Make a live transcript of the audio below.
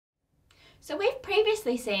So we've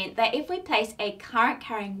previously seen that if we place a current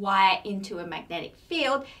carrying wire into a magnetic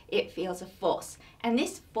field, it feels a force. And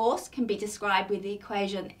this force can be described with the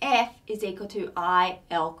equation F is equal to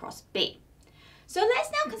I/L cross B. So let's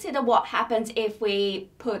now consider what happens if we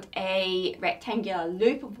put a rectangular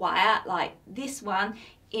loop of wire like this one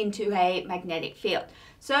into a magnetic field.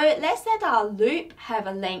 So let's let our loop have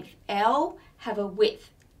a length L, have a width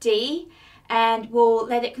D, and we'll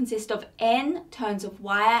let it consist of N turns of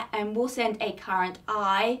wire, and we'll send a current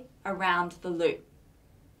I around the loop.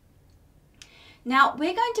 Now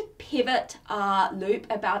we're going to pivot our loop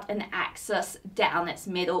about an axis down its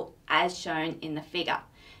middle as shown in the figure.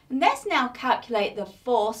 And let's now calculate the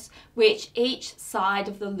force which each side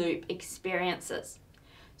of the loop experiences.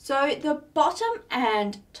 So the bottom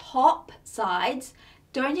and top sides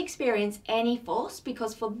don't experience any force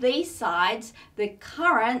because for these sides the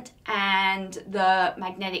current and the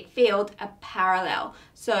magnetic field are parallel.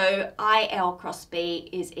 So IL cross B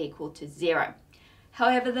is equal to 0.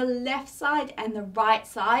 However, the left side and the right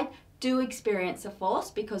side do experience a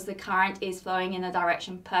force because the current is flowing in a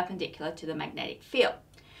direction perpendicular to the magnetic field.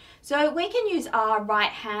 So we can use our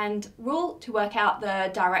right hand rule to work out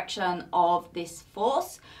the direction of this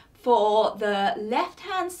force. For the left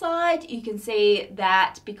hand side, you can see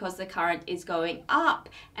that because the current is going up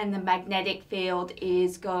and the magnetic field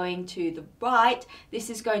is going to the right,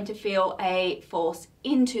 this is going to feel a force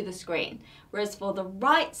into the screen. Whereas for the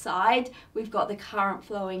right side, we've got the current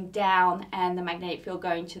flowing down and the magnetic field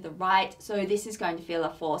going to the right, so this is going to feel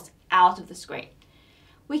a force out of the screen.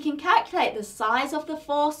 We can calculate the size of the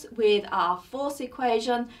force with our force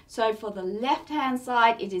equation. So for the left hand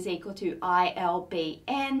side it is equal to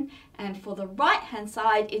ILBN, and for the right hand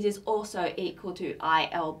side it is also equal to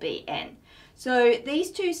ILBN. So these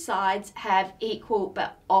two sides have equal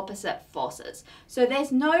but opposite forces. So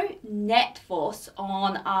there's no net force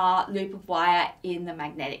on our loop of wire in the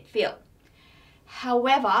magnetic field.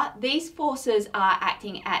 However, these forces are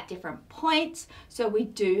acting at different points, so we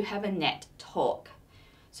do have a net torque.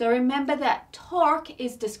 So remember that torque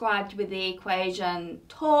is described with the equation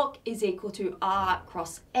torque is equal to R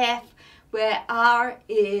cross F, where R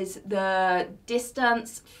is the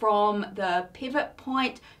distance from the pivot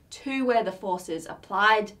point to where the force is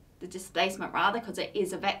applied, the displacement rather, because it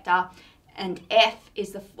is a vector, and F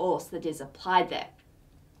is the force that is applied there.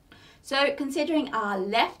 So considering our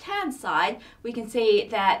left hand side, we can see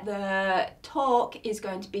that the torque is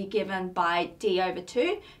going to be given by d over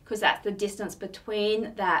 2 because that's the distance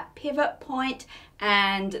between that pivot point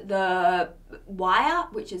and the wire,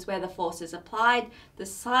 which is where the force is applied. The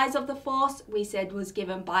size of the force we said was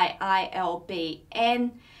given by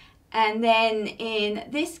ILBN. And then in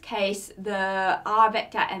this case, the R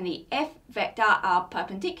vector and the F vector are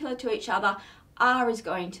perpendicular to each other. R is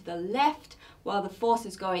going to the left while the force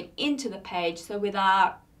is going into the page. So with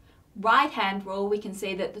our right hand rule, we can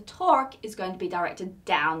see that the torque is going to be directed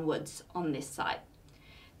downwards on this side.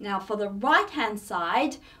 Now for the right hand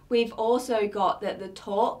side, we've also got that the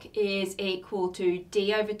torque is equal to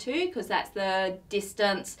d over 2 because that's the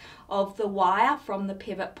distance of the wire from the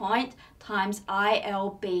pivot point times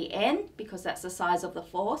ILBN because that's the size of the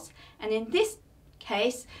force. And in this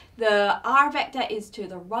case, the R vector is to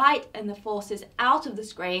the right and the force is out of the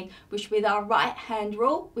screen, which with our right hand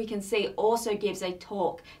rule we can see also gives a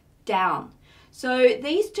torque down. So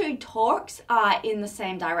these two torques are in the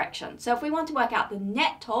same direction. So if we want to work out the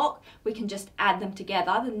net torque, we can just add them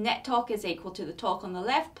together. The net torque is equal to the torque on the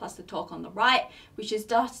left plus the torque on the right, which is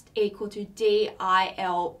just equal to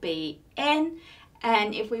DILBN.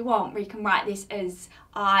 And if we want, we can write this as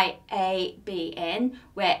IABN,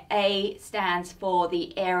 where A stands for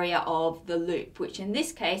the area of the loop, which in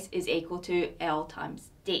this case is equal to L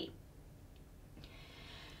times D.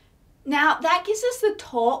 Now that gives us the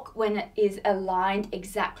torque when it is aligned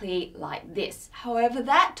exactly like this. However,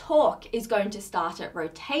 that torque is going to start at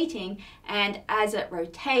rotating, and as it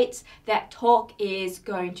rotates, that torque is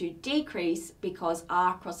going to decrease because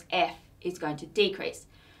R cross F is going to decrease.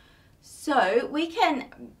 So we can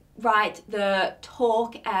write the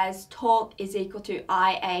torque as torque is equal to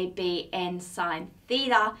IABN sine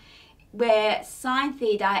theta, where sine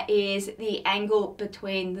theta is the angle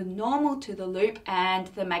between the normal to the loop and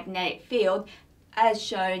the magnetic field as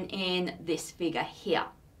shown in this figure here.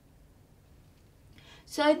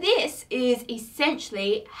 So this is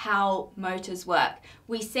essentially how motors work.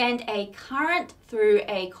 We send a current through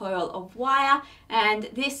a coil of wire, and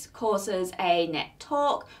this causes a net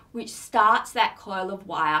torque which starts that coil of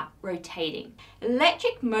wire rotating.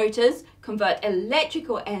 Electric motors convert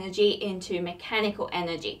electrical energy into mechanical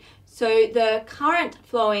energy. So the current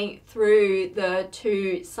flowing through the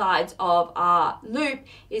two sides of our loop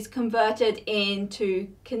is converted into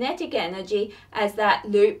kinetic energy as that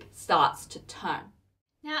loop starts to turn.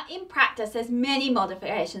 Now in practice, there's many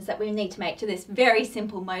modifications that we need to make to this very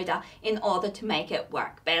simple motor in order to make it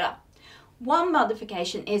work better. One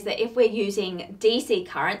modification is that if we're using DC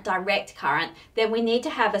current, direct current, then we need to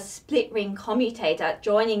have a split ring commutator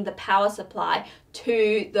joining the power supply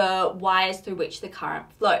to the wires through which the current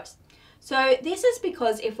flows. So this is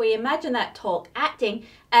because if we imagine that torque acting,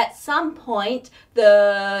 at some point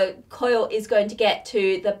the coil is going to get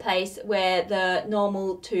to the place where the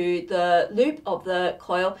normal to the loop of the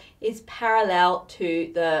coil is parallel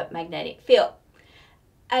to the magnetic field.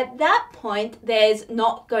 At that point, there's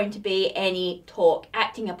not going to be any torque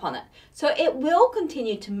acting upon it. So it will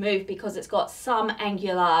continue to move because it's got some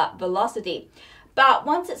angular velocity. But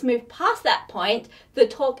once it's moved past that point, the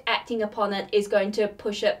torque acting upon it is going to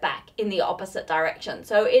push it back in the opposite direction.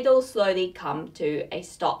 So it'll slowly come to a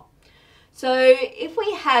stop. So if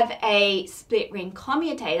we have a split ring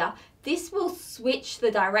commutator, this will switch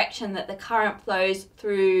the direction that the current flows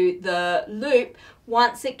through the loop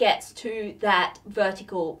once it gets to that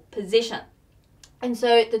vertical position. And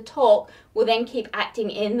so the torque will then keep acting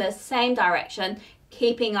in the same direction,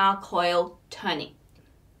 keeping our coil turning.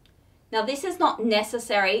 Now this is not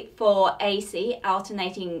necessary for AC,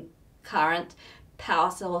 alternating current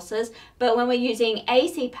power sources, but when we're using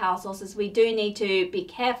AC power sources, we do need to be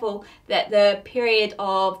careful that the period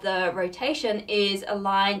of the rotation is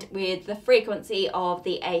aligned with the frequency of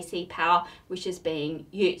the AC power which is being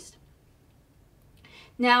used.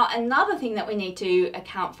 Now another thing that we need to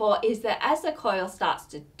account for is that as the coil starts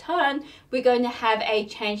to turn, we're going to have a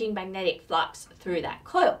changing magnetic flux through that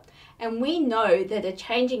coil. And we know that a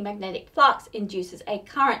changing magnetic flux induces a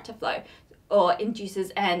current to flow, or induces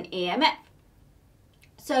an EMF.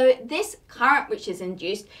 So this current which is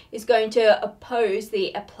induced is going to oppose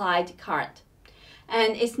the applied current,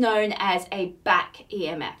 and it's known as a back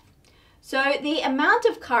EMF. So the amount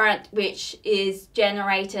of current which is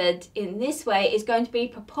generated in this way is going to be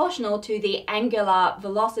proportional to the angular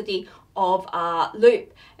velocity of our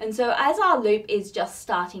loop. And so as our loop is just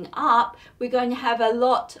starting up, we're going to have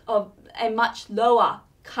a much lower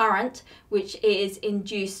current which is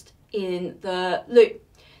induced in the loop.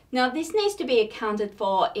 Now this needs to be accounted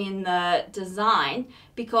for in the design,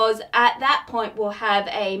 because at that point we'll have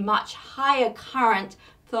a much higher current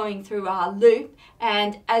flowing through our loop,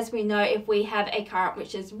 and as we know, if we have a current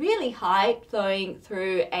which is really high flowing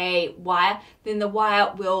through a wire, then the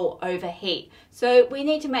wire will overheat. So we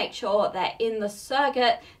need to make sure that in the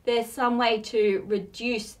circuit there's some way to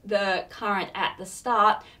reduce the current at the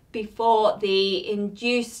start before the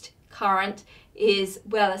induced current is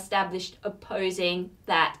well established opposing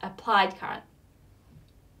that applied current.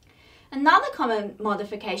 Another common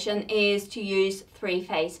modification is to use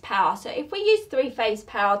three-phase power. So if we use three-phase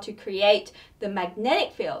power to create the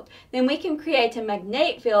magnetic field, then we can create a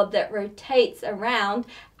magnetic field that rotates around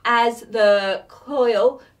as the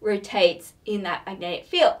coil rotates in that magnetic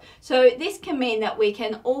field. So this can mean that we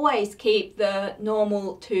can always keep the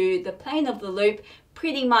normal to the plane of the loop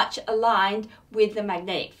pretty much aligned with the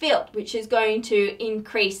magnetic field, which is going to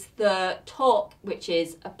increase the torque which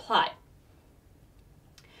is applied.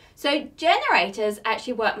 So generators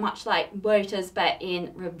actually work much like motors, but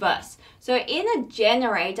in reverse. So in a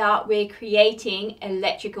generator, we're creating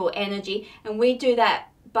electrical energy, and we do that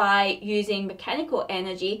by using mechanical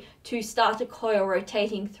energy to start a coil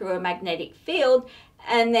rotating through a magnetic field.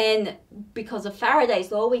 And then because of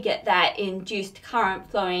Faraday's law, we get that induced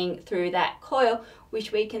current flowing through that coil,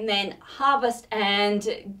 which we can then harvest,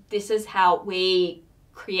 and this is how we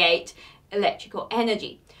create electrical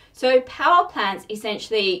energy. So power plants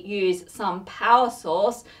essentially use some power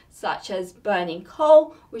source, such as burning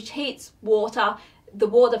coal, which heats water. The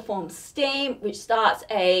water forms steam, which starts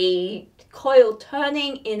a coil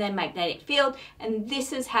turning in a magnetic field, and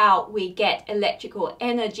this is how we get electrical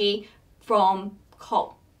energy from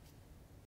coal.